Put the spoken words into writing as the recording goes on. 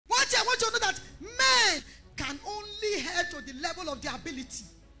level of their ability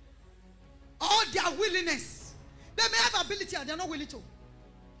or their willingness. They may have ability and they're not willing to.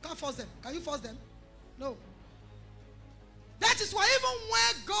 Can't force them. Can you force them? No. That is why even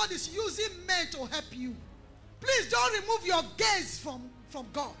when God is using men to help you, please don't remove your gaze from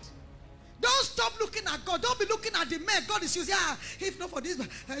God. Don't stop looking at God. Don't be looking at the men God is using. If not for this,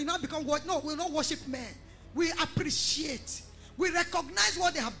 you not become what? No, we will not worship men. We appreciate. We recognize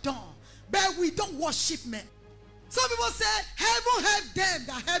what they have done. But we don't worship men. Some people say, heaven help them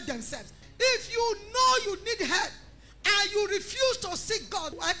that help themselves. If you know you need help and you refuse to seek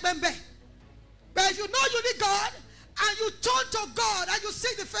God, but if you know you need God and you turn to God and you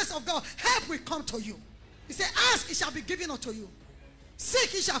seek the face of God, help will come to you. He said, ask, it shall be given unto you.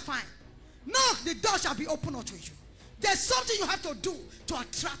 Seek, it shall find. Knock, the door shall be opened unto you. There's something you have to do to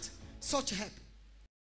attract such help.